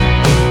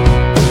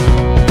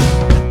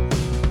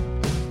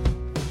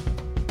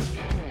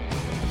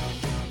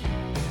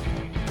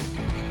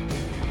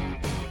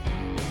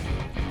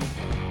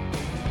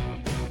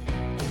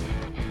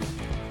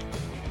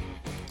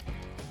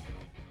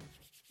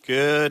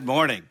Good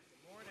morning.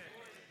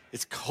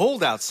 It's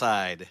cold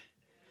outside.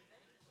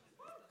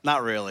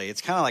 Not really.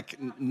 It's kind of like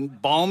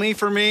balmy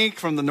for me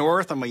from the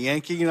north. I'm a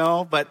Yankee,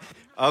 but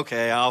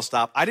okay, I'll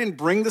stop. I didn't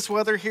bring this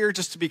weather here,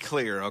 just to be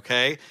clear,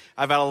 okay?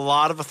 I've had a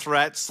lot of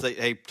threats that,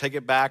 hey, take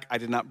it back. I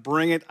did not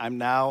bring it. I'm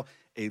now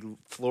a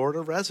Florida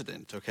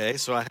resident, okay?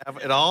 So I have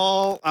it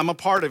all. I'm a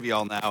part of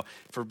y'all now,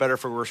 for better,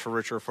 for worse, for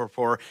richer, for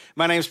poor.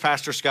 My name's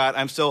Pastor Scott.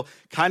 I'm still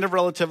kind of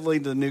relatively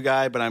the new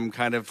guy, but I'm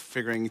kind of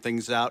figuring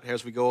things out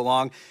as we go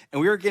along.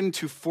 And we are getting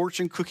to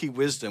Fortune Cookie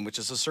Wisdom, which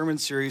is a sermon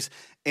series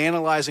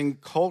analyzing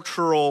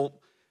cultural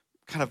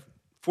kind of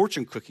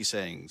fortune cookie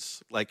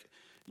sayings, like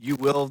you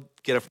will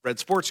get a red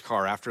sports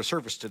car after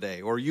service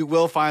today, or you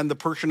will find the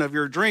person of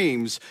your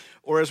dreams,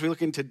 or as we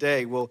look in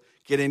today, we'll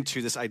get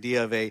into this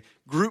idea of a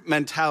group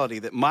mentality,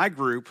 that my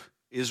group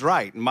is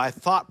right and my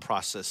thought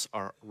process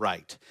are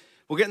right.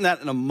 We'll get in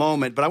that in a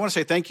moment, but I want to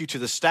say thank you to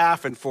the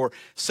staff and for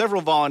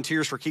several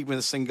volunteers for keeping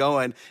this thing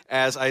going,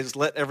 as I just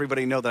let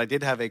everybody know that I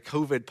did have a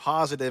COVID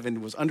positive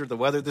and was under the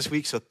weather this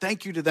week, so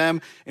thank you to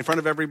them in front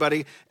of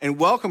everybody, and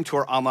welcome to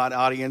our online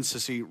audience to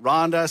see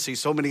Rhonda, see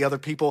so many other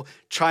people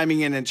chiming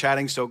in and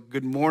chatting, so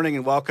good morning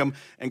and welcome,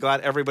 and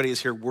glad everybody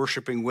is here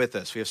worshiping with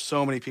us. We have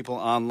so many people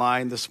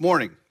online this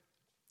morning.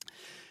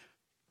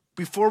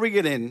 Before we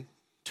get into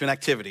an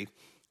activity,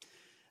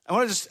 I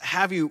want to just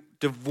have you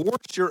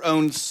divorce your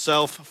own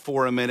self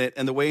for a minute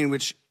and the way in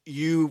which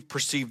you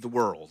perceive the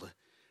world.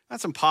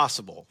 That's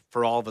impossible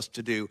for all of us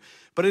to do,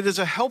 but it is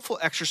a helpful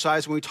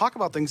exercise when we talk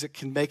about things that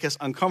can make us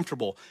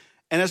uncomfortable.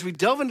 And as we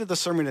delve into the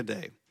sermon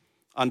today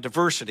on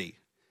diversity,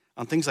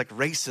 on things like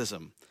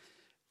racism,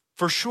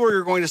 for sure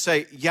you're going to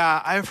say,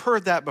 yeah, I've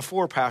heard that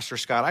before, Pastor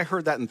Scott. I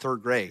heard that in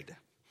third grade.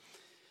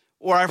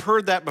 Or I've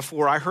heard that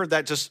before. I heard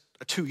that just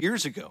 2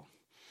 years ago.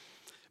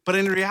 But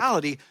in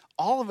reality,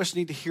 all of us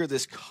need to hear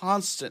this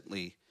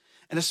constantly,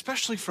 and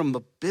especially from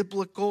the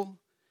biblical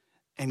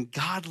and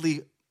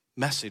godly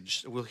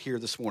message that we'll hear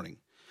this morning.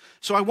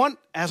 So I want,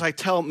 as I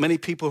tell many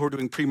people who are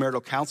doing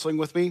premarital counseling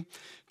with me,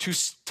 to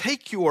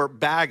take your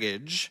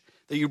baggage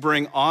that you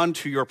bring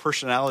onto your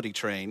personality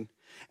train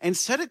and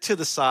set it to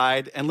the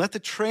side and let the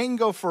train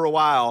go for a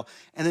while,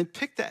 and then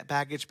pick that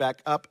baggage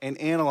back up and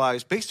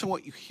analyze, based on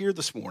what you hear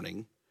this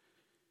morning,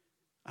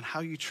 on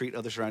how you treat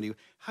others around you,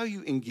 how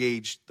you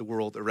engage the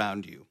world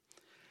around you.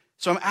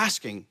 So I'm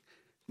asking,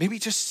 maybe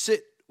just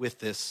sit with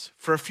this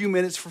for a few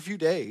minutes, for a few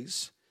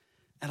days,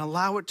 and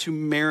allow it to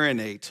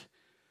marinate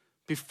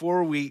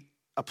before we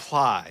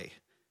apply.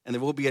 And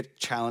there will be a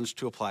challenge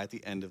to apply at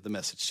the end of the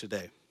message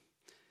today.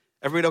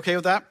 Everybody okay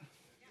with that?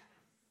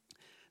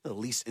 The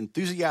least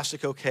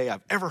enthusiastic okay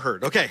I've ever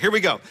heard. Okay, here we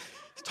go.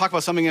 Let's talk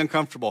about something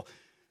uncomfortable.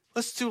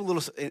 Let's do a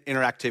little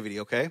interactivity,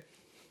 okay?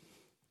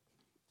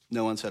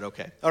 No one said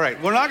okay. All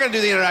right, we're not going to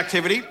do the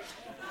interactivity.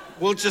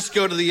 We'll just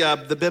go to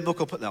the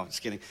biblical, no,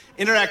 just kidding.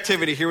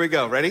 Interactivity, here we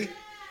go. Ready?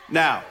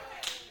 Now,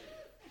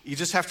 you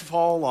just have to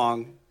follow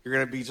along. You're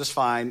going to be just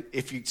fine.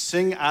 If you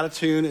sing out of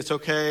tune, it's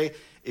okay.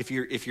 If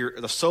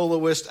you're the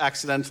soloist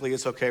accidentally,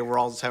 it's okay. We're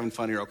all just having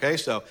fun here, okay?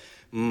 So,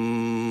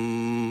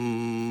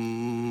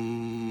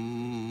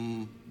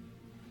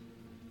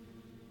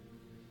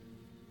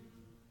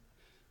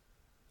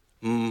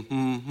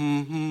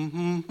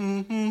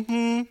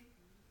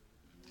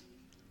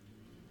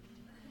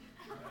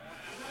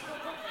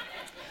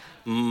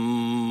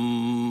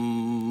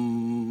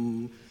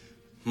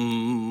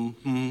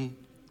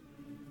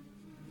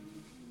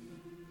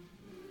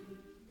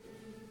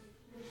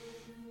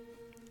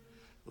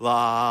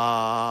 La,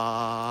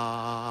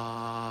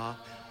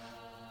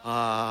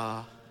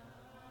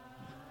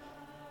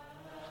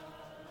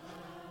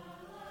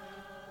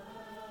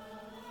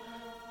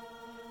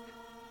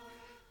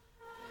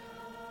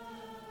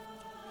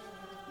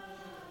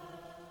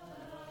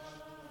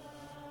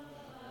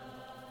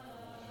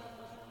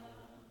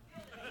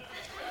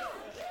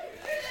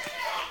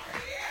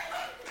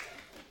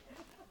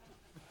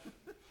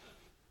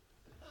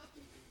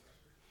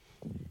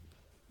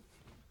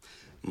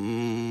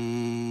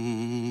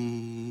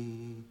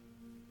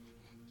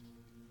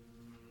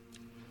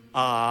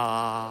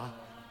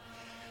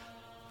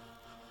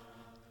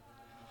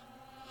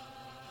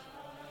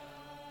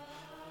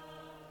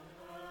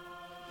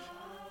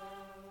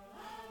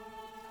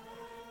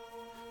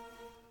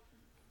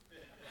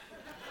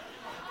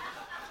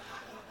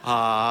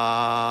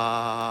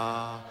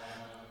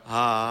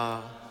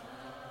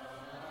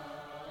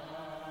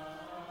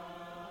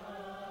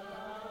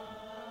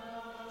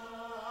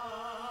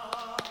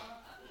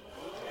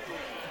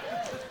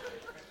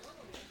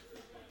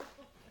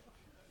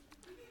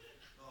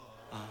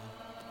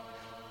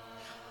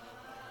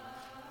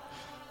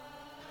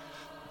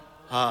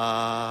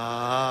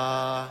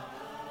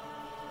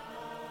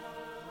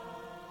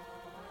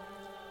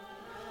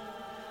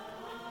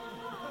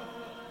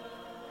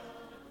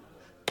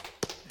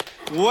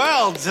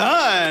 Well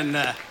done.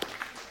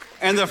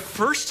 And the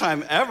first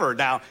time ever.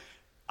 Now,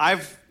 I'm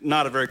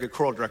not a very good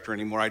choral director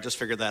anymore. I just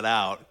figured that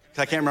out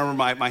because I can't remember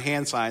my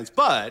hand signs.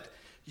 But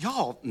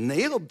y'all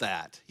nailed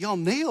that. Y'all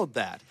nailed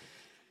that.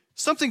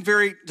 Something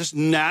very just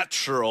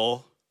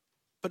natural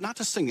but not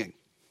to singing.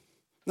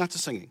 Not to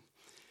singing.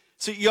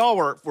 See, y'all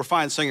were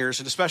fine singers,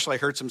 and especially I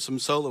heard some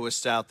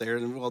soloists out there,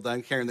 and well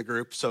done carrying the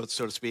group, so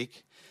to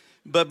speak.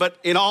 But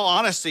in all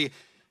honesty,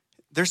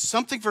 there's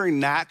something very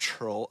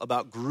natural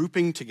about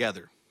grouping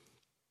together.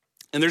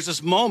 And there's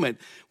this moment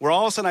where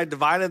all of a sudden I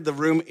divided the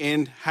room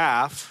in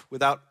half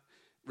without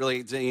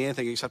really doing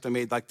anything except I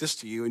made like this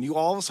to you, and you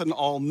all of a sudden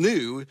all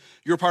knew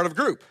you were part of a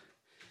group.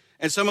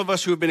 And some of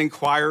us who have been in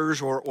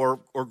choirs or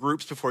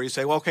groups before, you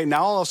say, well, okay,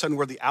 now all of a sudden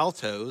we're the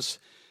altos,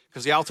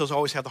 because the altos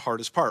always have the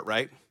hardest part,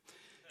 right?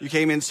 You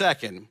came in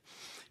second.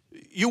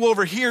 You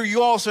over here,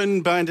 you all of a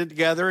sudden banded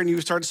together and you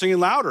started singing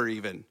louder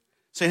even,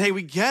 saying, hey,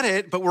 we get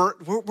it, but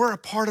we're a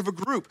part of a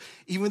group.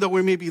 Even though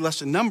we may be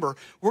less in number,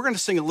 we're going to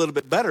sing a little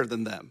bit better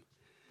than them.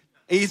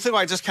 And you think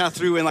I just kind of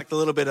threw in like the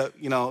little bit of,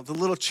 the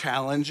little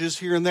challenges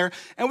here and there.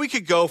 And we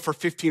could go for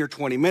 15 or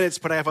 20 minutes,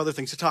 but I have other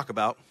things to talk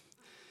about.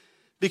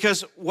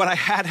 Because what I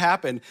had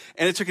happen,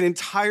 and it took an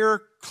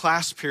entire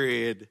class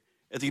period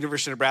at the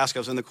University of Nebraska,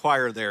 I was in the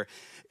choir there,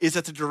 is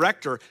that the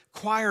director,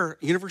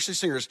 university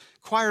singers,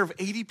 choir of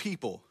 80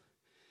 people,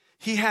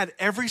 he had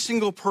every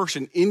single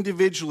person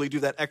individually do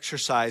that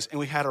exercise, and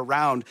we had a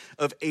round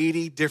of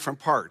 80 different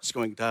parts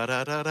going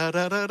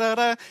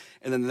da-da-da-da-da-da-da,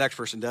 and then the next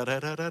person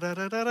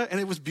da-da-da-da-da-da-da, and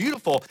it was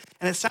beautiful,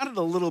 and it sounded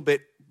a little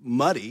bit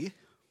muddy,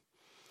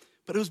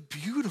 but it was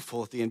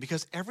beautiful at the end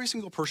because every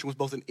single person was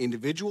both an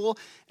individual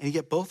and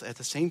yet both at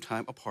the same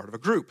time a part of a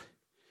group.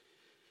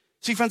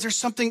 See, friends, there's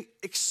something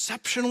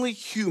exceptionally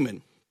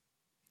human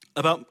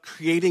about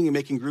creating and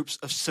making groups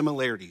of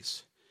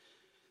similarities.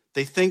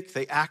 They think,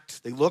 they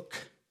act, they look,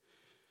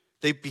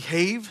 they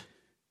behave.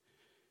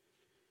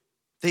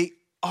 They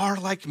are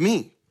like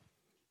me.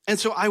 And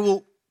so I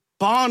will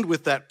bond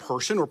with that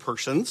person or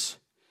persons.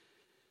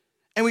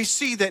 And we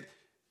see that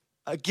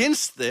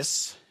against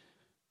this,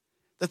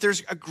 that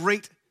there's a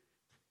great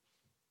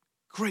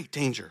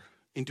danger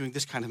in doing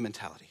this kind of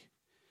mentality.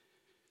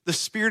 The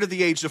spirit of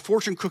the age, the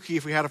fortune cookie,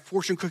 if we had a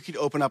fortune cookie to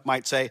open up,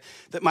 might say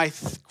that my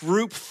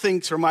group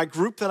thinks, or my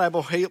group that I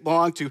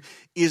belong to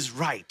is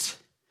right.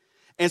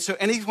 And so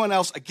anyone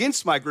else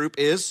against my group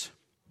is.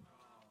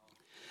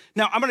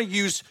 Now, I'm going to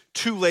use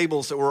two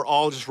labels that we'll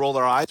all just roll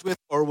our eyes with,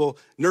 or we'll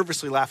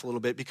nervously laugh a little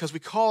bit, because we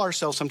call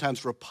ourselves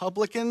sometimes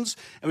Republicans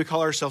and we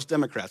call ourselves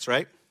Democrats,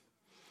 right?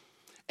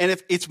 And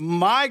if it's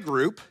my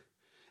group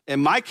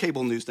and my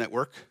cable news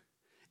network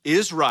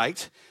is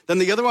right, then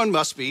the other one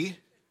must be.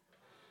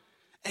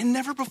 And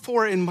never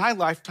before in my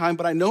lifetime,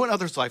 but I know in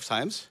others'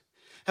 lifetimes,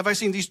 have I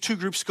seen these two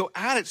groups go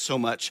at it so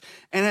much.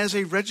 And as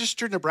a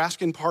registered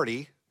Nebraskan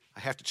party, I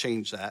have to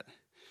change that.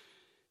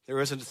 There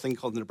isn't a thing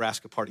called the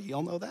Nebraska Party. You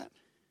all know that?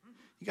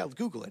 You got to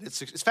Google it.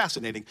 It's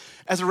fascinating.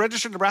 As a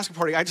registered Nebraska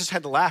party, I just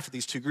had to laugh at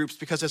these two groups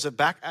because as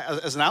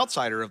an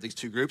outsider of these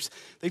two groups,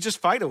 they just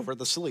fight over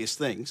the silliest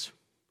things.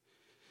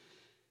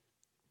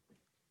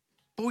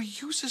 But we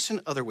use this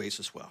in other ways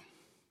as well.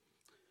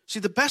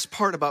 See, the best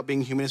part about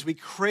being human is we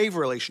crave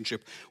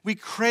relationship. We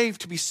crave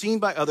to be seen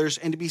by others,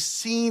 and to be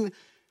seen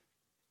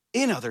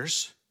in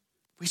others,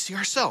 we see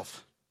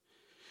ourselves.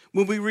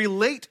 When we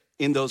relate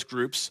in those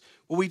groups,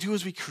 what we do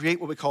is we create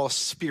what we call a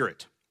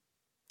spirit.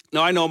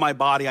 Now, I know my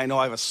body, I know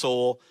I have a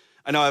soul,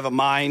 I know I have a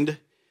mind,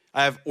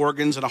 I have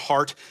organs and a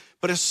heart,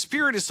 but a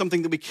spirit is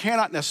something that we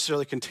cannot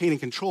necessarily contain and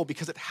control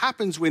because it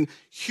happens when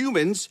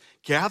humans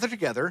gather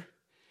together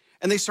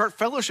and they start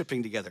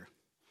fellowshipping together.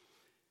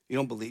 You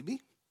don't believe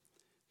me?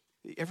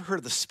 You ever heard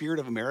of the spirit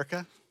of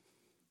America?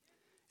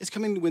 It's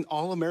coming when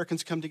all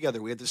Americans come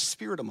together. We have this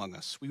spirit among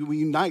us. We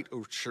unite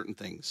over certain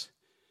things.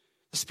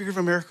 The spirit of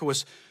America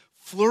was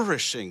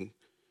flourishing.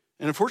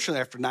 And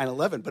unfortunately, after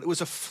 9/11, but it was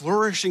a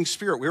flourishing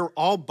spirit. We were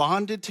all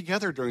bonded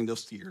together during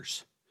those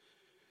years.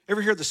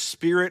 Ever hear the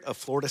spirit of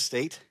Florida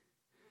State?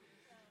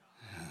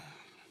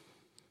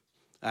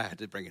 I had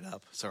to bring it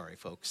up. Sorry,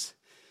 folks.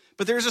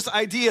 But there's this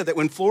idea that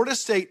when Florida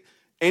State,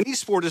 any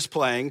sport is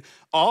playing,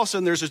 all of a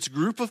sudden there's this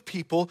group of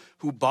people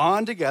who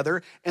bond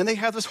together, and they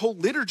have this whole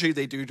liturgy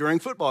they do during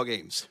football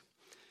games.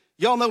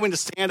 Y'all know when to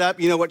stand up,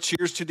 you know what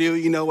cheers to do,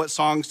 you know what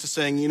songs to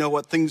sing, you know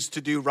what things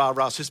to do, rah,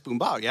 rah, sis, boom,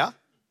 bow, yeah?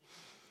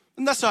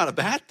 And that's not a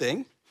bad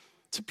thing.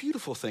 It's a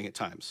beautiful thing at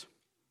times.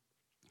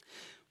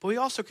 But we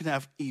also can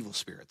have evil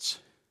spirits.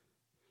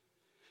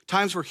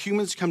 Times where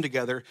humans come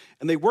together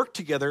and they work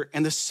together,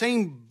 and the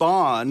same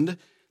bond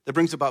that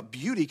brings about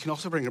beauty can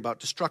also bring about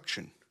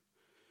destruction,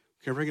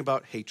 can bring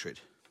about hatred.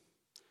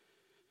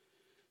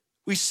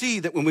 We see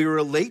that when we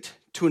relate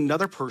to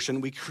another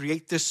person, we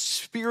create this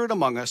spirit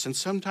among us, and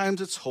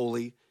sometimes it's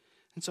holy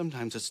and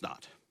sometimes it's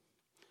not.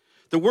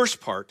 The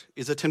worst part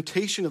is the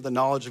temptation of the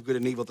knowledge of good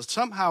and evil, that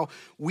somehow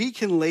we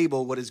can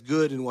label what is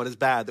good and what is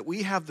bad, that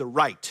we have the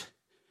right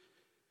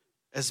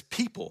as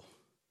people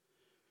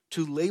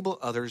to label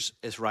others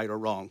as right or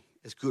wrong,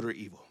 as good or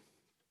evil.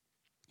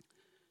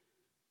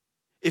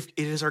 If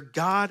it is our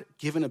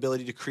God-given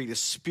ability to create a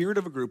spirit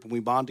of a group when we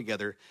bond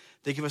together,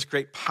 they give us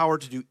great power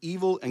to do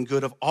evil and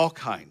good of all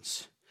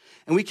kinds.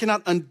 And we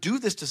cannot undo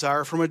this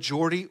desire for a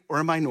majority or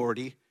a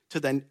minority to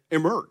then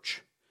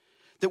emerge.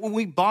 that when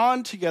we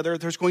bond together,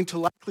 there's going to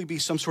likely be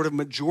some sort of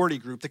majority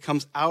group that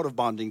comes out of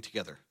bonding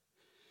together.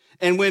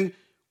 And when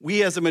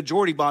we as a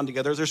majority bond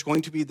together, there's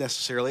going to be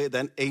necessarily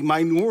then a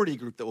minority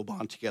group that will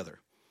bond together.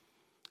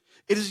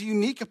 It is a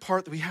unique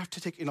part that we have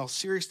to take in all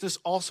seriousness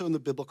also in the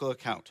biblical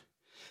account.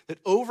 That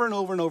over and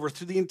over and over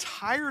through the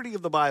entirety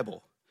of the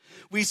Bible,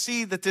 we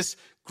see that this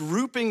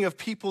grouping of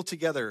people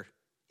together,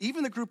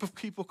 even the group of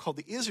people called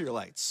the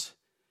Israelites,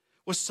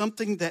 was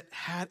something that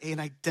had an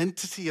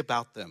identity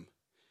about them.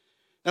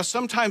 Now,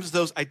 sometimes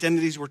those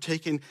identities were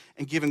taken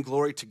and given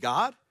glory to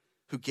God,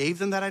 who gave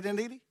them that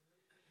identity.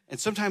 And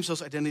sometimes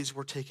those identities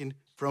were taken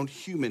for own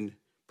human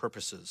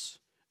purposes,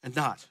 and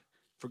not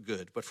for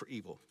good, but for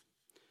evil.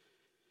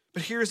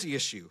 But here's the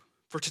issue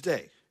for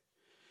today.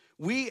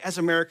 We as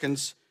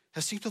Americans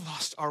have seemed to have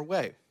lost our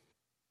way.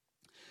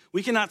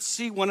 We cannot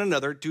see one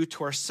another due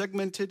to our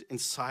segmented and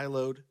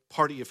siloed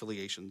party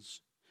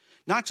affiliations,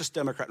 not just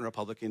Democrat and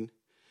Republican,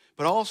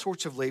 but all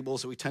sorts of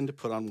labels that we tend to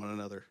put on one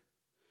another.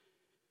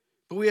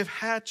 But we have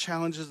had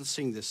challenges in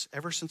seeing this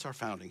ever since our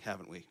founding,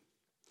 haven't we?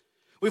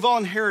 We've all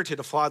inherited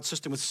a flawed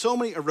system with so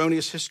many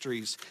erroneous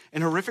histories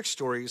and horrific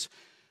stories.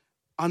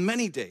 On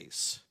many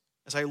days,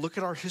 as I look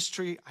at our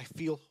history, I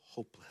feel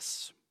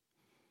hopeless.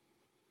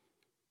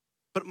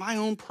 But my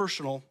own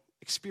personal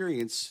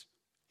experience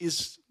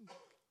is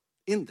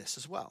in this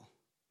as well.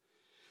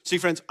 See,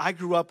 friends, I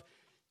grew up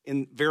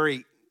in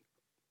very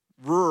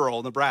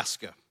rural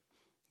Nebraska.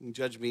 You can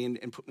judge me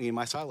and put me in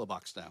my silo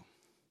box now.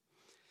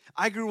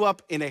 I grew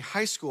up in a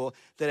high school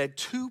that had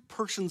 2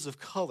 persons of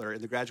color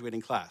in the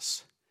graduating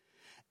class.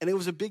 And it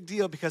was a big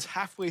deal because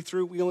halfway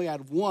through, we only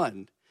had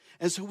 1.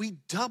 And so we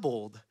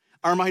doubled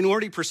our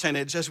minority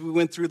percentage as we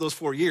went through those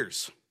 4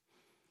 years.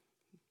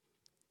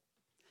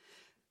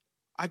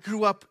 I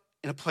grew up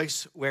in a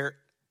place where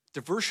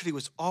diversity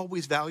was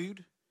always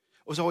valued,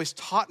 was always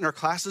taught in our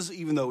classes,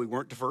 even though we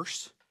weren't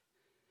diverse.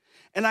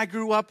 And I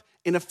grew up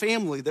in a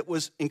family that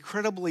was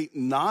incredibly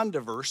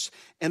non-diverse.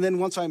 And then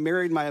once I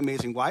married my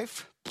amazing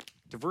wife,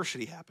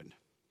 diversity happened.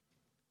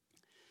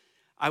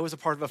 I was a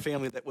part of a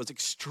family that was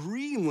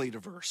extremely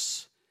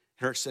diverse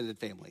in her extended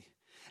family.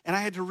 And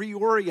I had to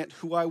reorient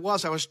who I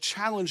was. I was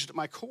challenged at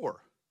my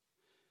core.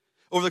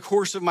 Over the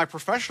course of my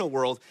professional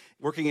world,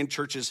 working in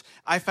churches,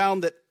 I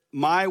found that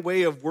my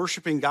way of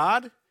worshiping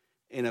God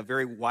in a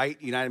very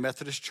white United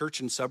Methodist church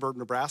in suburban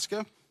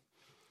Nebraska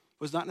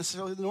was not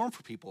necessarily the norm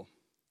for people.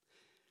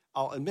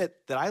 I'll admit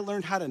that I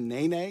learned how to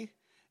nay-nay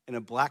in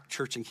a black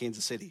church in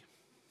Kansas City.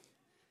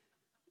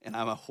 And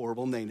I'm a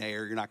horrible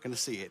nay-nayer. You're not going to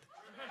see it.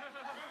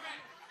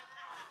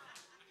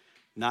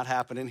 Not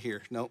happening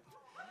here. Nope.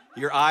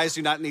 Your eyes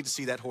do not need to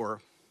see that horror.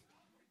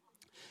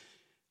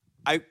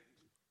 I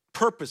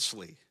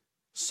purposely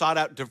sought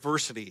out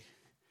diversity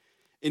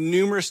in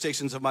numerous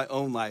stations of my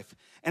own life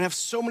and have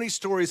so many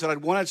stories that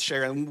I'd want to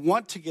share and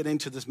want to get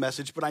into this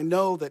message, but I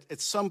know that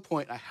at some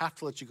point I have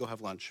to let you go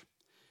have lunch.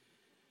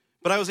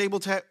 But I was able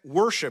to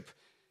worship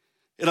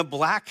in a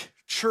black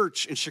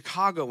church in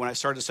Chicago when I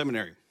started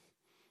seminary.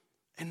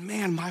 And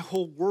man, my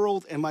whole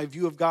world and my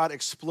view of God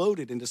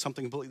exploded into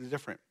something completely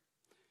different.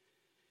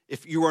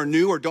 If you are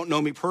new or don't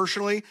know me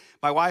personally,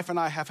 my wife and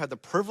I have had the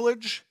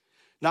privilege,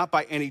 not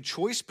by any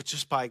choice, but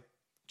just by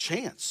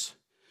chance,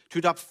 to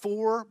adopt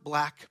 4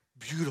 black,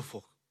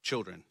 beautiful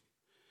children.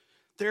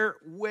 They're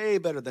way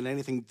better than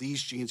anything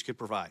these genes could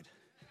provide.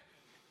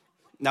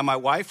 Now, my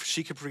wife,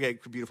 she could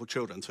create beautiful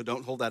children, so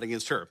don't hold that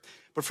against her.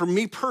 But for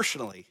me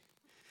personally,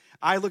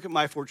 I look at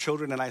my 4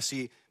 children and I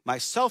see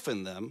myself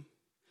in them,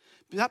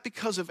 not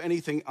because of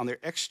anything on their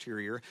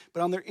exterior,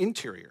 but on their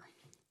interior.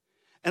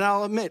 And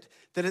I'll admit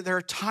that there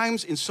are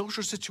times in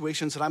social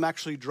situations that I'm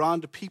actually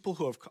drawn to people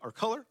who are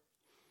color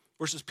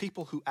versus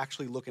people who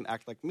actually look and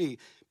act like me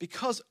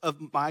because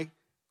of my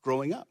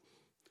growing up.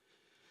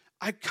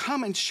 I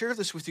come and share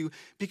this with you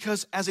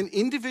because as an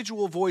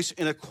individual voice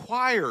in a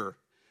choir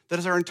that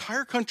is our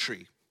entire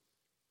country,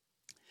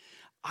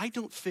 I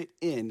don't fit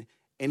in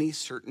any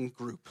certain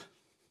group.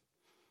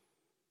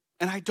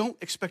 And I don't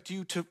expect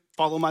you to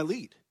follow my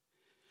lead.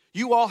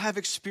 You all have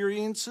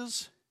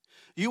experiences,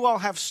 you all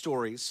have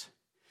stories,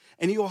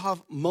 and you all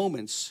have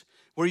moments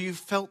where you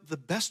felt the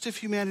best of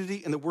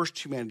humanity and the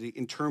worst humanity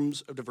in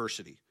terms of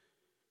diversity.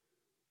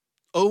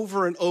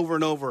 Over and over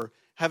and over,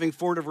 having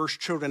 4 diverse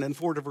children and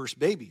 4 diverse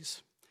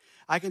babies,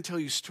 I can tell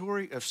you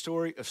story of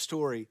story of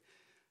story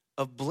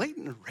of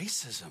blatant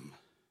racism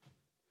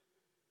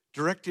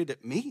directed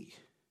at me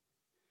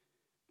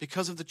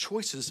because of the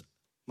choices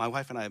my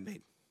wife and I have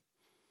made.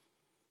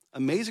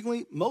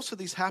 Amazingly, most of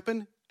these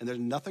happen, and there's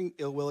nothing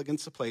ill will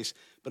against the place,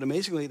 but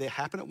amazingly, they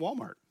happen at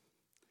Walmart,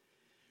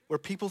 where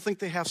people think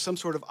they have some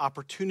sort of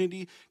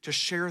opportunity to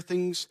share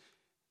things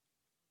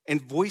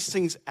and voice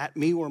things at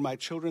me or my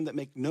children that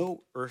make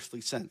no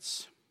earthly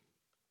sense.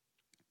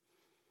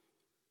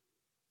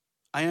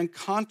 I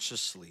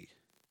unconsciously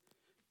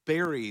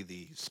bury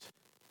these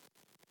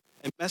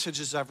in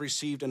messages I've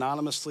received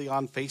anonymously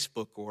on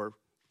Facebook or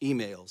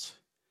emails,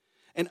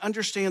 and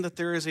understand that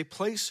there is a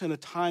place and a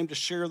time to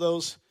share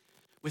those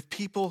with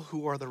people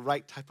who are the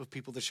right type of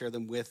people to share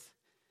them with,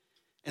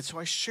 And so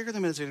I share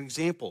them as an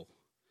example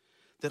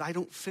that I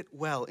don't fit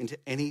well into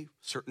any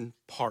certain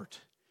part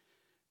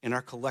in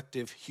our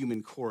collective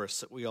human chorus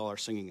that we all are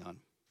singing on.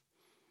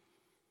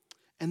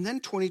 And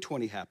then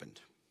 2020 happened.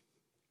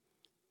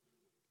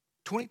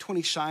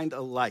 2020 shined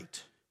a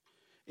light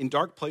in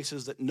dark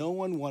places that no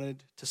one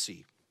wanted to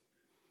see,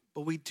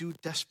 but we do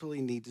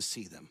desperately need to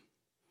see them.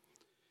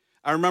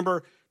 I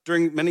remember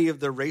during many of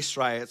the race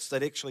riots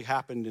that actually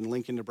happened in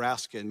Lincoln,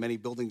 Nebraska, and many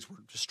buildings were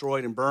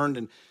destroyed and burned,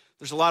 and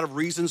there's a lot of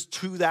reasons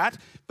to that,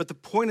 but the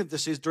point of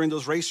this is during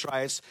those race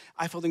riots,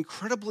 I felt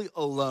incredibly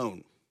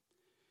alone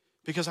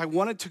because I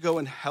wanted to go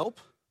and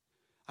help.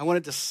 I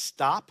wanted to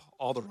stop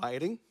all the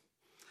rioting.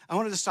 I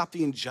wanted to stop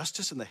the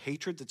injustice and the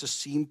hatred that just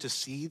seemed to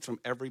seethe from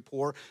every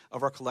pore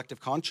of our collective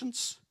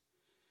conscience.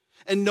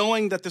 And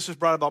knowing that this was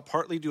brought about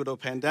partly due to a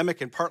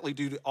pandemic and partly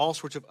due to all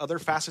sorts of other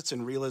facets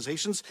and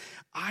realizations,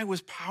 I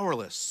was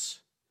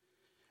powerless.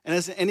 And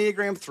as an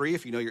Enneagram 3,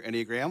 if you know your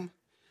Enneagram,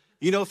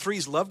 you know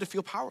 3s love to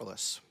feel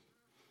powerless.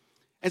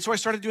 And so I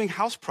started doing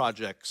house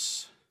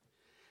projects.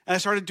 And I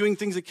started doing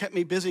things that kept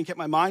me busy and kept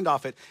my mind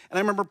off it. And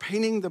I remember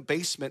painting the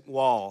basement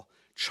wall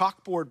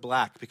chalkboard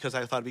black because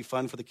I thought it'd be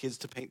fun for the kids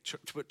to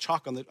put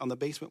chalk on the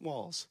basement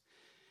walls.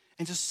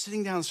 And just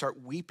sitting down and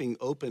start weeping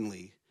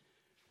openly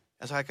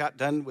as I got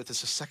done with this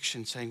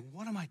section saying,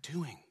 what am I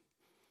doing?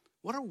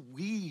 What are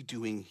we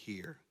doing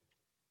here?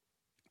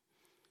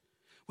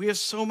 We have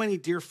so many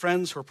dear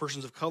friends who are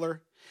persons of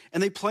color,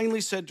 and they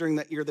plainly said during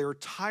that year they were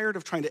tired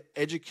of trying to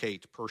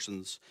educate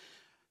persons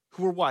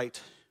who were white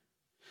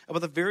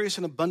about the various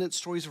and abundant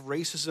stories of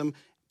racism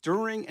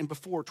during and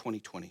before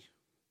 2020.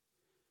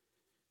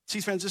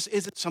 See, friends, this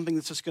isn't something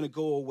that's just going to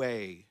go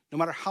away, no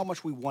matter how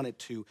much we want it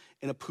to,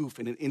 in a poof,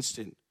 in an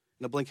instant,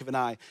 in a blink of an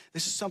eye.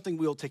 This is something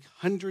we'll take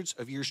hundreds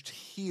of years to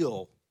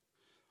heal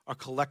our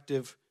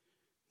collective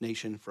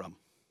nation from.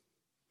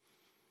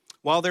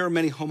 While there are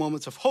many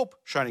moments of hope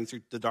shining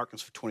through the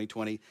darkness of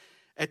 2020,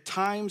 at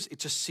times it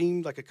just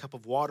seemed like a cup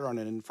of water on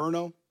an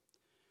inferno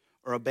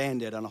or a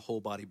Band-Aid on a whole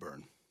body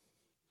burn.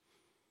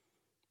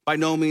 By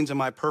no means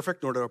am I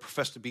perfect, nor do I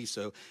profess to be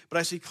so, but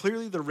I see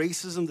clearly the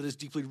racism that is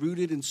deeply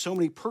rooted in so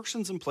many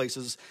persons and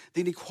places,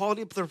 the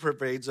inequality that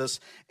pervades us,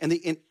 and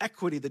the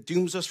inequity that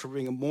dooms us from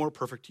being a more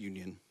perfect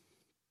union.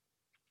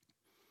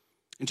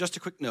 And just a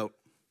quick note,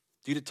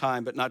 due to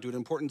time, but not due to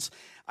importance,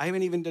 I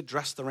haven't even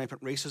addressed the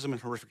rampant racism and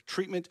horrific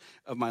treatment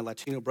of my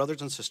Latino brothers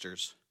and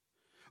sisters,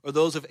 or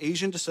those of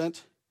Asian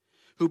descent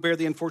who bear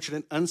the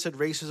unfortunate unsaid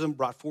racism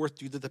brought forth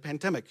due to the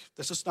pandemic.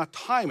 There's just not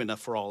time enough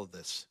for all of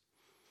this.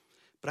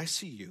 But I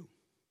see you,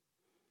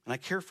 and I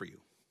care for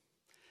you.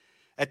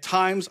 At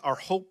times, our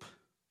hope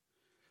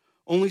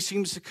only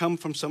seems to come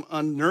from some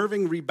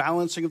unnerving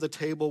rebalancing of the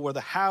table where the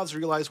haves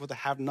realize what the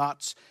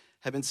have-nots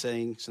have been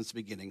saying since the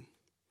beginning.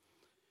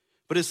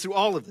 But it's through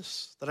all of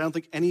this that I don't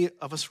think any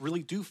of us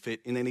really do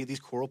fit in any of these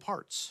choral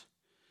parts,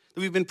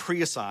 that we've been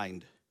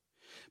pre-assigned.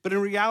 But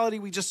in reality,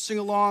 we just sing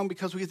along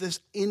because we have this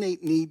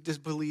innate need to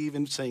believe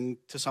and sing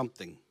to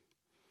something.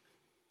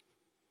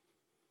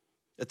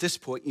 At this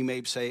point, you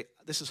may say,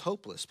 this is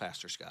hopeless,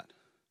 Pastor Scott.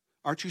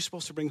 Aren't you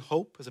supposed to bring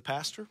hope as a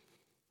pastor?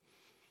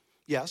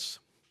 Yes.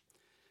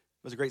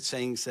 As a great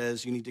saying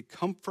says, you need to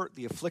comfort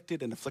the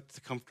afflicted and afflict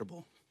the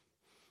comfortable.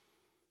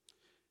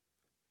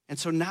 And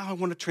so now I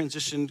want to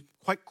transition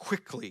quite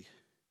quickly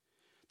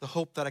the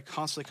hope that I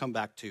constantly come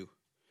back to,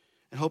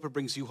 and hope it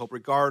brings you hope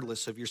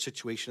regardless of your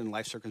situation and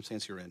life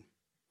circumstance you're in.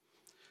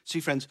 See,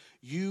 friends,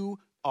 you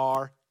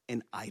are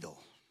an idol.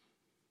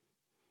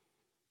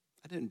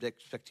 I didn't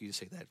expect you to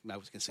say that. I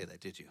was going to say that,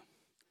 did you?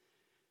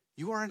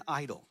 You are an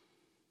idol,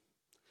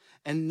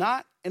 and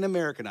not an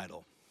American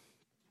Idol.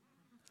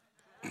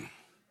 Does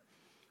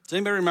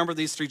anybody remember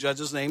these three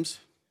judges' names?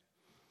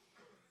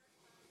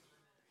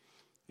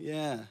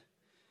 Yeah.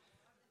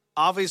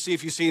 Obviously,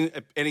 if you've seen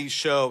any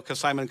show, because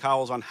Simon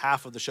Cowell's on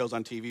half of the shows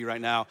on TV right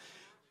now,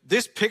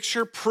 this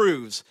picture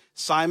proves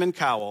Simon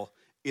Cowell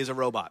is a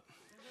robot,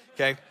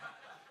 okay?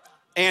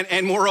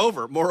 And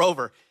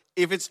moreover,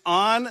 if it's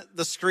on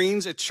the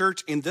screens at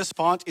church in this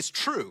font, it's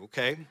true,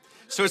 okay?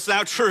 So it's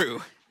now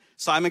true.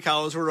 Simon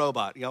Cowell is a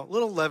robot. You know, a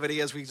little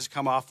levity as we just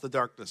come off the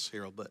darkness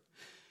here a bit.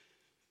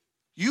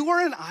 You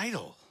are an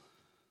idol.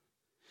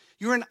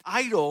 You're an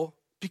idol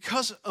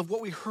because of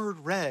what we heard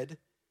read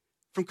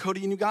from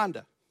Cody in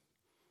Uganda.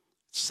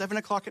 7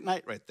 o'clock at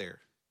night right there.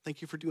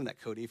 Thank you for doing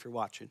that, Cody, if you're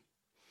watching.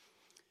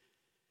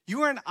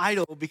 You are an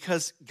idol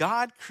because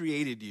God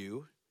created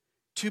you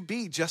to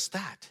be just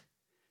that.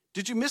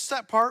 Did you miss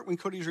that part when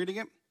Cody was reading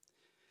it?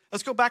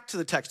 Let's go back to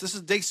the text. This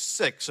is day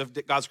 6 of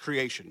God's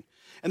creation.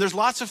 And there's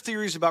lots of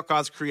theories about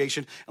God's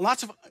creation and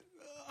lots of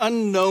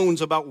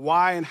unknowns about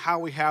why and how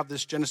we have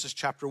this Genesis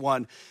chapter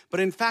 1. But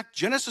in fact,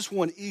 Genesis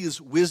 1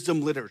 is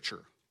wisdom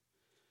literature.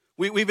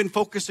 We've been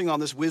focusing on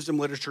this wisdom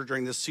literature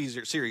during this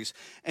series.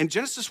 And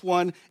Genesis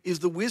 1 is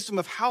the wisdom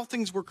of how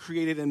things were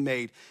created and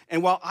made.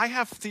 And while I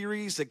have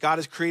theories that God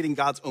is creating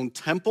God's own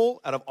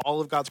temple out of all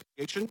of God's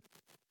creation,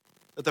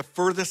 that the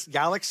furthest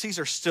galaxies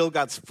are still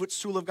God's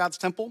footstool of God's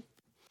temple,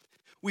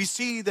 we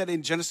see that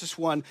in Genesis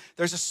 1,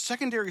 there's a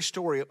secondary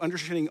story of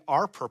understanding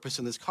our purpose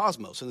in this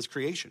cosmos, in this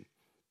creation.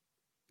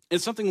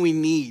 It's something we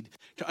need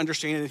to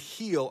understand and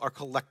heal our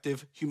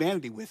collective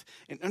humanity with,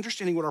 and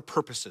understanding what our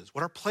purpose is,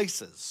 what our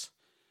place is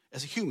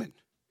as a human.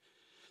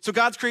 So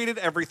God's created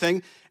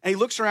everything, and he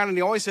looks around and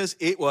he always says,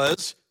 it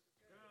was,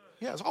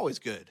 yeah, it's always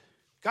good.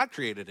 God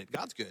created it,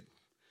 God's good.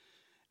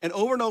 And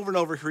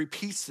over, he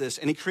repeats this,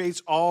 and he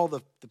creates all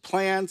the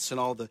plants and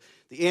all the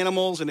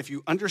animals. And if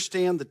you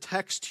understand the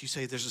text, you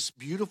say there's this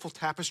beautiful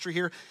tapestry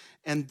here.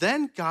 And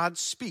then God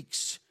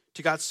speaks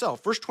to God's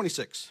self. Verse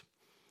 26.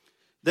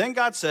 Then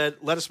God said,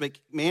 let us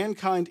make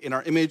mankind in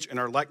our image and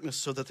our likeness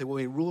so that they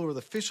will rule over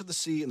the fish of the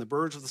sea and the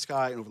birds of the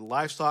sky and over the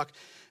livestock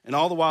and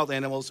all the wild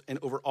animals and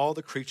over all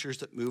the creatures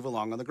that move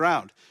along on the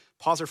ground.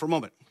 Pause there for a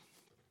moment.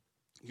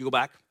 You go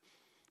back.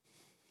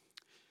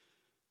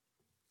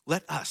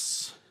 Let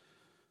us.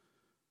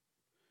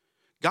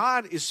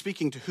 God is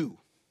speaking to who?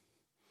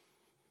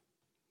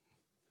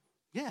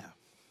 Yeah.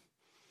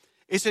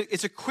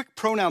 It's a quick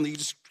pronoun that you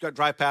just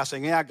drive past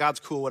saying, yeah, God's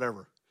cool,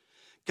 whatever.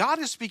 God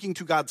is speaking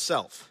to God's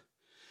self.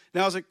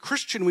 Now, as a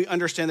Christian, we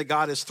understand that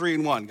God is 3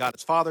 in 1. God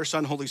is Father,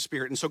 Son, Holy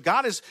Spirit. And so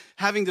God is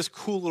having this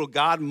cool little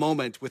God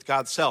moment with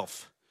God's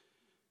self.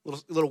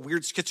 Little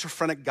weird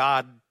schizophrenic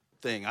God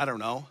thing, I don't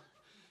know.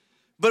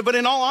 But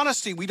in all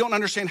honesty, we don't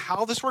understand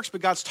how this works, but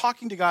God's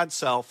talking to God's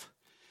self.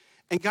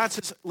 And God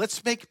says,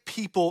 let's make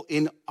people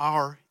in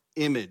our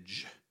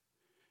image.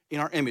 In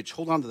our image.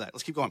 Hold on to that.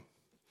 Let's keep going.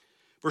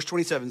 Verse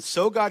 27,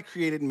 so God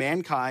created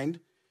mankind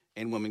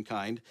and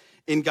womankind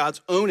in God's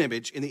own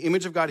image. In the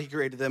image of God, he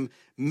created them.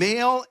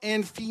 Male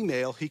and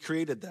female, he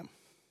created them.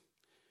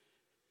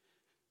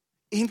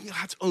 In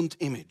God's own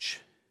image.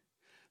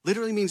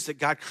 Literally means that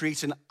God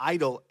creates an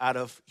idol out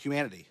of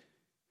humanity.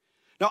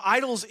 Now,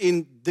 idols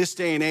in this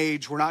day and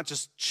age were not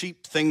just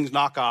cheap things,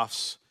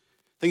 knockoffs,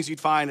 things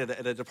you'd find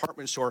at a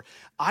department store.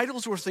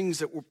 Idols were things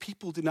that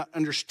people did not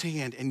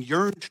understand and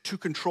yearned to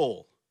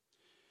control.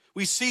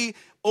 We see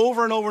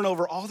over and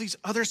over all these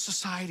other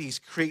societies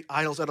create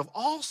idols out of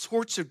all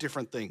sorts of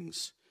different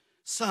things.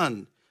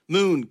 Sun,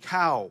 moon,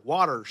 cow,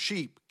 water,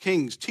 sheep,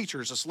 kings,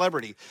 teachers, a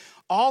celebrity.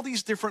 All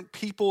these different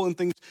people and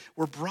things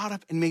were brought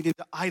up and made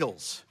into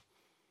idols.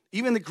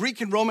 Even the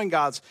Greek and Roman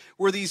gods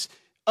were these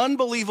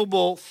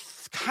unbelievable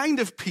kind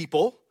of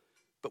people,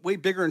 but way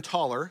bigger and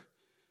taller,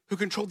 who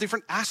controlled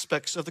different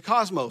aspects of the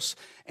cosmos.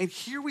 And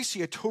here we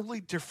see a totally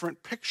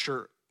different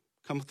picture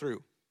come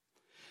through.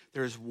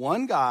 There is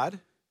one God,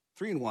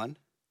 3 in 1,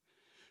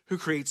 who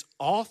creates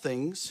all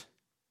things.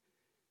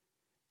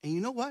 And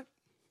you know what?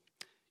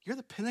 You're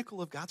the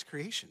pinnacle of God's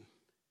creation.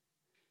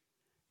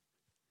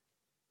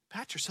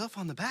 Pat yourself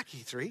on the back,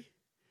 E3.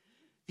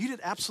 You did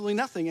absolutely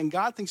nothing, and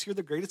God thinks you're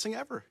the greatest thing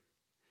ever.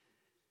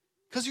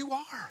 Because you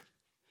are.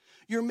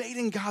 You're made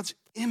in God's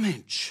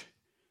image.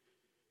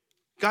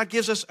 God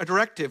gives us a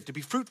directive to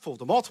be fruitful,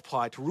 to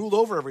multiply, to rule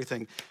over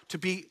everything, to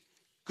be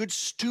good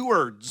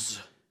stewards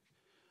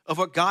of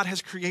what God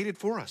has created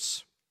for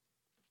us.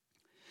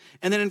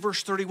 And then in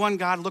verse 31,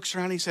 God looks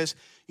around and he says,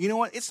 you know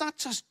what? It's not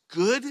just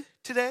good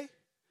today.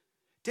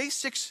 Day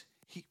 6,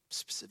 he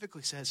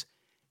specifically says,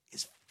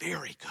 is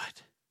very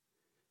good.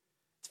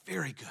 It's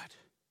very good.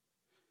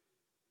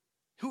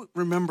 Who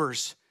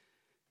remembers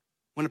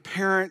when a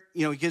parent,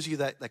 he gives you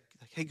that, like,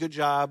 hey, good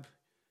job,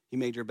 you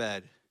made your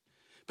bed.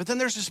 But then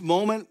there's this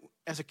moment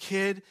as a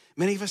kid,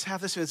 many of us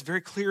have this, and it's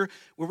very clear,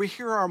 where we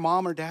hear our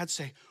mom or dad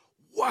say,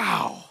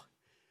 wow,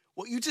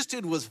 what you just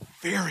did was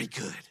very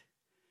good.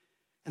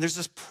 And there's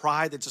this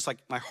pride that just like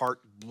my heart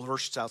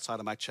bursts outside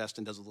of my chest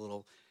and does a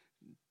little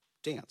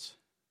dance,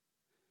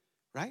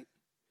 right?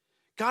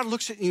 God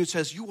looks at you and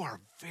says, you are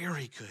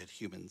very good,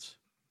 humans.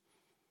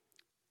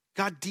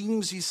 God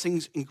deems these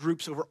things in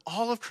groups over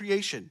all of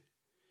creation.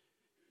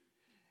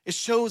 It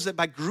shows that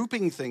by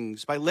grouping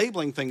things, by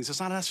labeling things,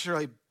 it's not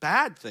necessarily a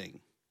bad thing.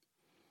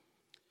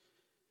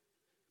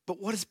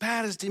 But what is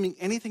bad is deeming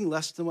anything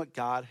less than what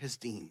God has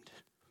deemed.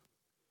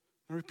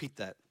 I'll repeat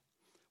that.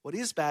 What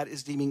is bad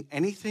is deeming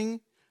anything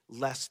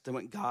less than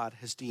what God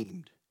has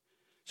deemed.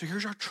 So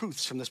here's our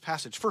truths from this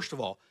passage. First of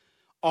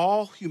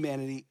all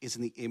humanity is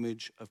in the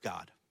image of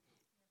God.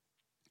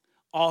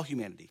 All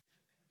humanity.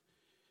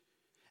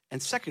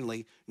 And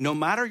secondly, no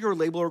matter your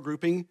label or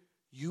grouping,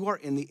 you are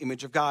in the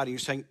image of God. And you're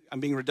saying, I'm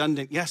being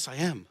redundant. Yes, I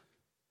am.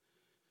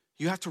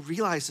 You have to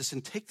realize this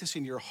and take this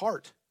in your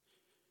heart.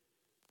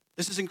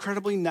 This is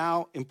incredibly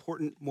now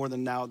important, more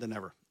than now than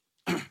ever.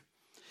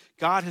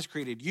 God has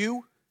created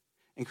you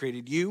and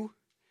created you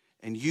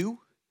and you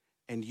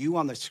and you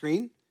on the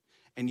screen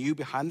and you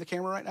behind the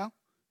camera right now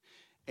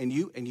and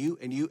you and you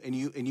and you and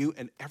you and you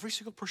and every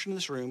single person in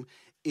this room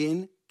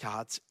in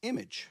God's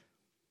image.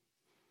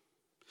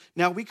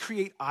 Now, we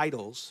create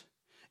idols.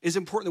 It's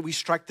important that we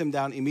strike them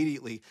down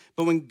immediately.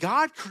 But when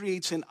God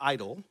creates an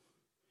idol,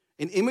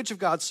 an image of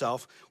God's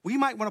self, we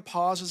might want to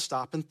pause and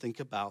stop and think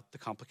about the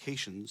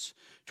complications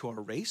to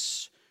our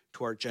race,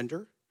 to our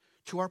gender,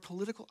 to our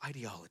political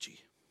ideology.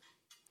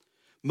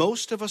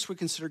 Most of us would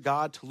consider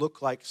God to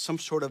look like some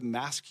sort of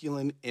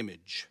masculine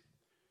image.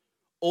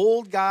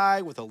 old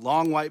guy with a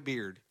long white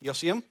beard. You'll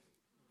see him?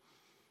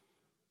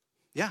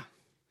 Yeah.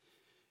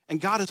 And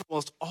God is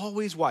almost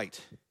always white.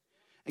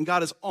 And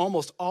God is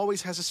almost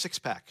always has a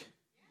six-pack.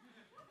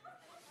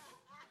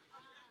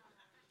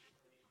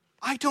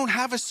 I don't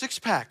have a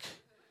six-pack.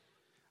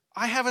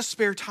 I have a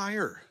spare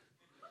tire.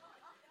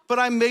 But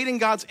I'm made in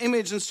God's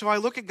image, and so I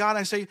look at God and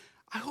I say,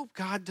 I hope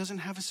God doesn't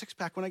have a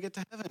six-pack when I get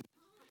to heaven.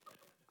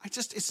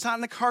 It's not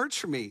in the cards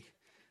for me.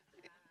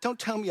 Don't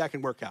tell me I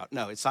can work out.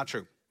 No, it's not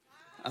true.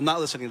 I'm not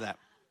listening to that.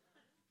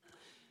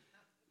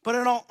 But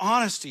in all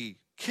honesty,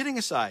 kidding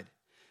aside,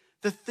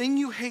 the thing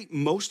you hate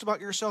most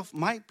about yourself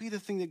might be the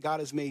thing that God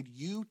has made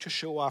you to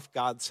show off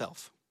God's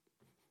self.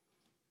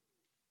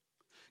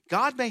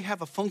 God may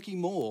have a funky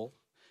mole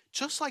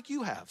just like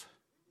you have.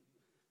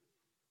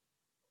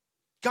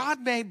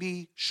 God may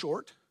be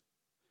short.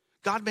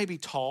 God may be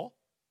tall.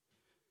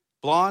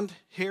 Blonde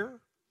hair.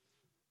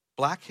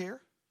 Black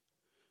hair.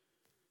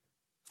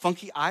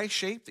 Funky eye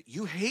shape that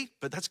you hate,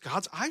 but that's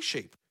God's eye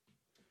shape.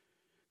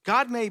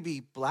 God may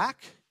be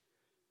black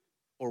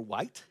or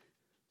white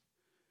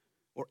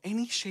or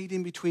any shade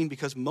in between,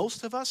 because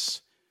most of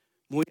us,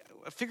 when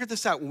we figured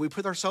this out, when we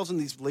put ourselves in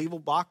these label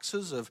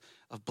boxes of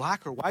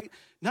black or white,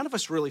 none of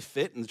us really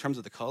fit in terms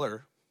of the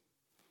color.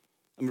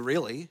 I mean,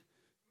 really.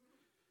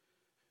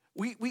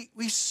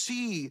 We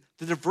see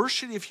the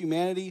diversity of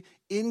humanity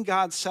in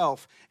God's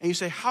self, and you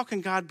say, how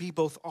can God be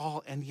both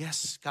all? And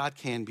yes, God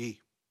can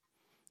be.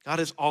 God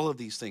is all of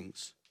these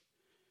things.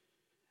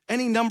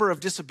 Any number of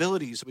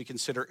disabilities that we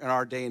consider in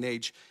our day and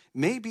age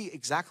may be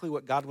exactly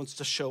what God wants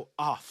to show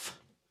off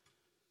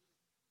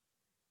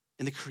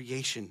in the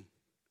creation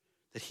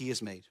that he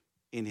has made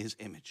in his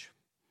image.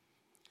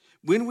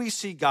 When we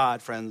see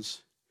God,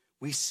 friends,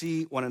 we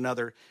see one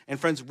another. And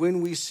friends,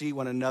 when we see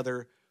one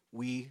another,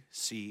 we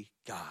see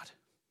God.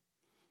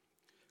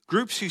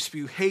 Groups who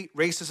spew hate,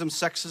 racism,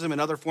 sexism, and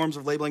other forms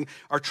of labeling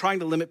are trying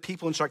to limit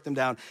people and strike them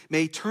down.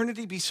 May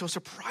eternity be so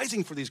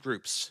surprising for these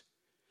groups.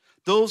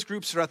 Those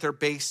groups are at their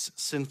base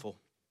sinful.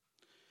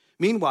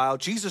 Meanwhile,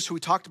 Jesus, who we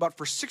talked about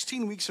for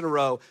 16 weeks in a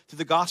row through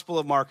the Gospel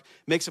of Mark,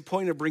 makes a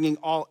point of bringing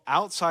all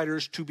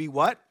outsiders to be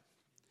what?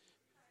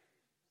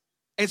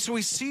 And so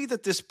we see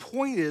that this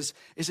point is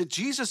that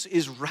Jesus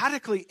is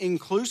radically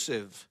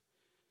inclusive,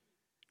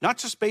 not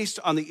just based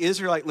on the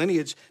Israelite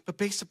lineage, but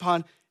based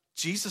upon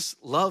Jesus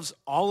loves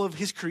all of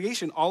his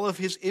creation, all of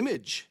his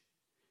image.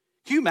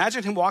 Can you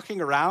imagine him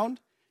walking around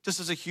just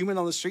as a human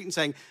on the street and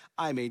saying,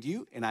 I made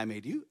you, and I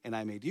made you, and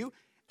I made you,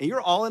 and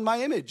you're all in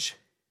my image?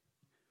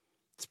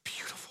 It's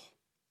beautiful.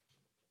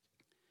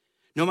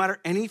 No matter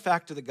any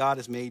factor that God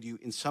has made you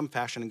in some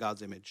fashion in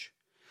God's image,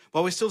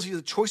 while we still see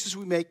the choices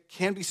we make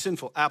can be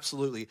sinful,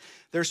 absolutely,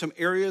 there are some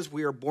areas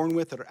we are born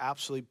with that are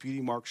absolutely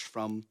beauty marks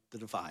from the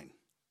divine.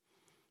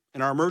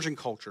 And our emerging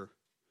culture,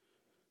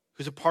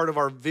 who's a part of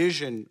our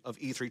vision of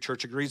E3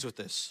 Church, agrees with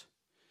this.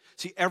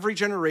 See, every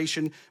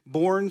generation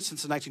born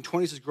since the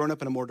 1920s has grown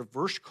up in a more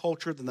diverse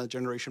culture than the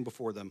generation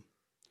before them.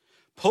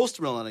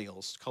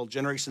 Post-millennials, called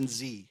Generation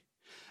Z,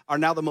 are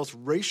now the most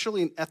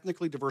racially and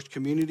ethnically diverse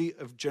community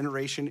of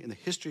generation in the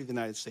history of the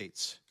United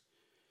States.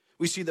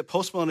 We see that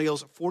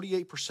post-millennials,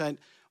 48%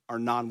 are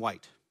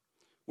non-white,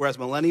 whereas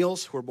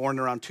millennials, who were born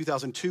around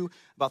 2002,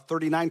 about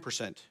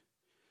 39%.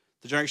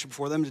 The generation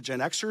before them, the Gen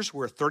Xers,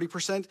 were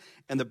 30%,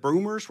 and the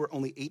Boomers were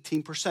only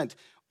 18%.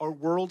 Our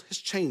world has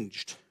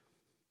changed.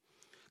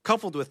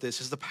 Coupled with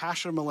this is the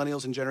passion of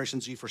millennials and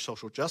Generation Z for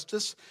social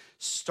justice,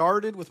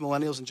 started with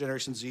millennials and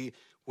Generation Z,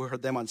 who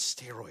heard them on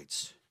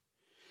steroids.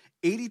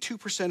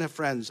 82% have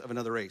friends of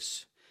another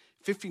race.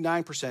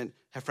 59%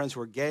 have friends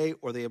who are gay,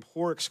 or they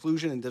abhor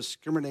exclusion and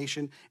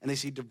discrimination, and they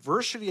see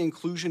diversity and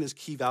inclusion as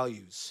key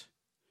values.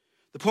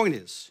 The point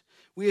is,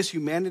 we as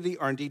humanity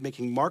are indeed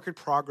making marked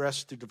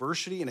progress through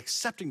diversity and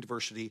accepting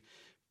diversity,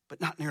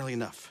 but not nearly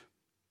enough.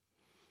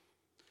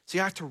 See,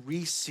 I have to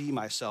re-see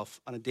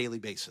myself on a daily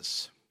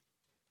basis.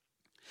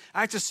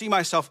 I have to see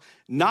myself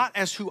not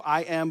as who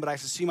I am, but I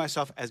have to see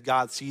myself as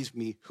God sees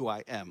me, who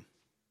I am.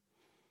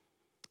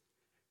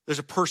 There's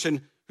a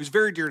person who's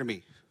very dear to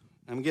me.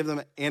 I'm going to give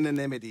them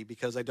anonymity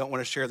because I don't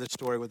want to share this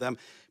story with them.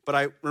 But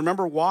I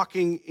remember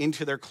walking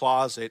into their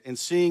closet and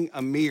seeing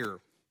a mirror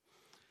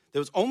that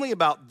was only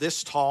about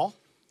this tall.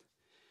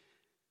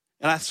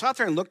 And I sat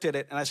there and looked at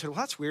it, and I said, well,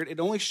 that's weird. It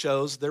only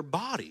shows their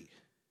body.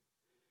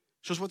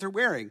 It shows what they're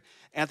wearing.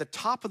 And at the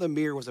top of the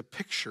mirror was a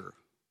picture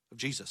of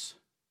Jesus.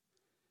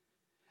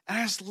 And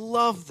I just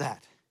love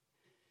that.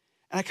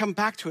 And I come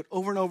back to it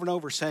over and over and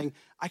over saying,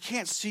 I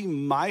can't see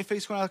my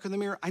face when I look in the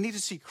mirror. I need to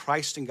see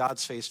Christ and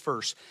God's face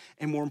first.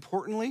 And more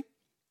importantly,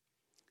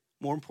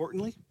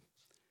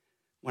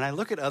 when I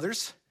look at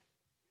others,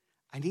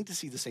 I need to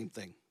see the same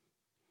thing.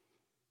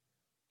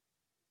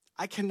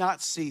 I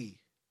cannot see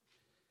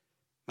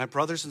my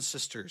brothers and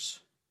sisters.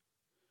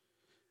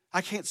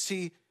 I can't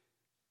see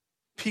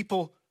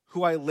people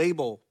who I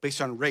label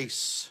based on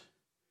race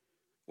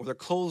or their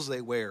clothes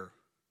they wear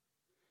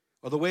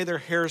or the way their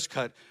hair is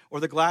cut or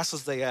the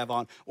glasses they have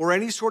on or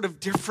any sort of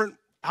different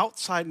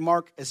outside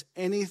mark as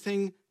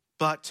anything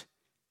but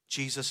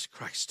Jesus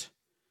Christ.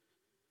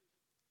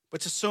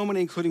 But to so many,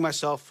 including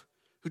myself,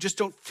 who just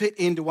don't fit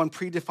into one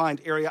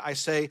predefined area, I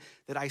say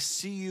that I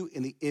see you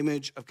in the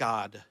image of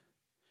God.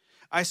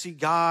 I see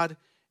God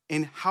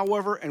in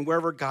however and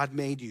wherever God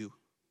made you.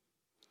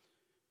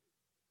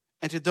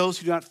 And to those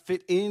who do not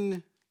fit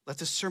in, let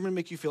this sermon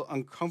make you feel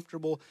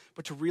uncomfortable,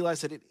 but to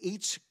realize that in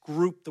each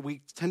group that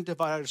we tend to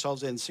divide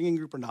ourselves in, singing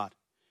group or not,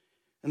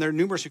 and there are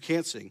numerous who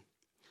can't sing,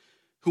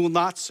 who will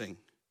not sing,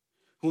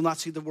 who will not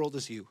see the world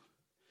as you.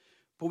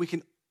 But we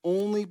can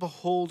only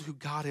behold who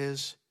God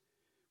is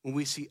when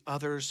we see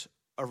others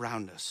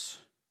around us,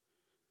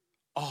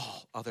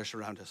 all others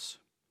around us.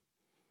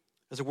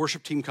 As the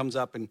worship team comes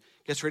up and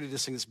gets ready to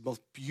sing this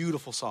most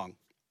beautiful song,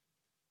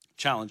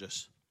 Challenge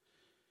Us,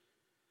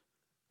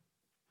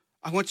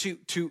 I want you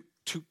to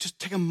just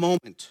take a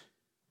moment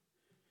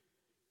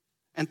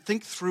and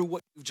think through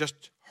what you've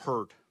just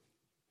heard.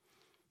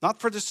 Not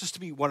for this just to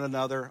be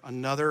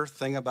another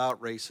thing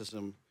about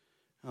racism.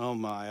 Oh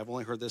my, I've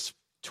only heard this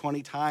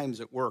 20 times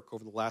at work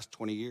over the last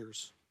 20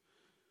 years.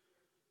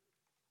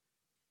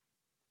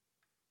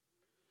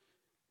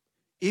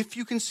 If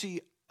you can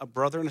see a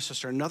brother and a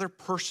sister, another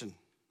person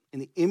in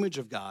the image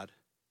of God,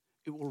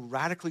 it will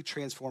radically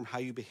transform how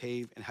you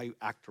behave and how you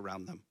act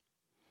around them.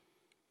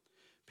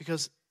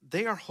 Because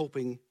they are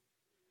hoping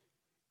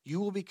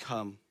you will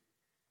become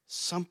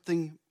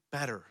something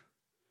better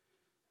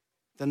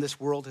than this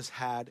world has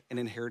had and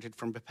inherited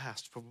from the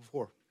past, from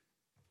before.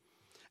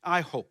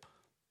 I hope,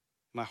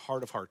 in my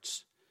heart of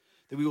hearts,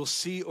 that we will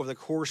see over the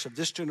course of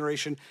this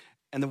generation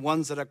and the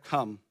ones that have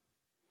come,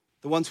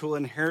 the ones who will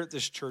inherit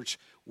this church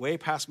way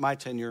past my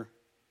tenure,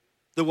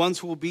 the ones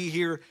who will be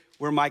here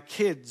where my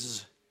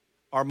kids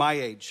are my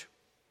age,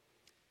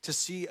 to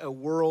see a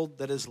world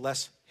that is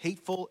less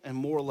hateful and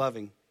more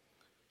loving,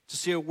 to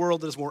see a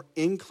world that is more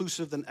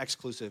inclusive than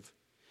exclusive,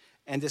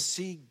 and to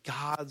see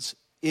God's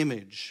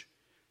image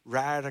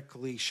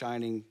radically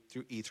shining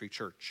through E3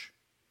 Church.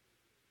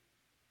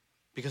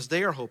 Because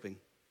they are hoping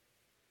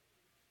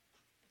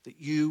that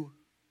you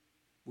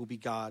will be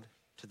God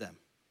to them.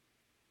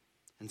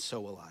 And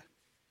so will I.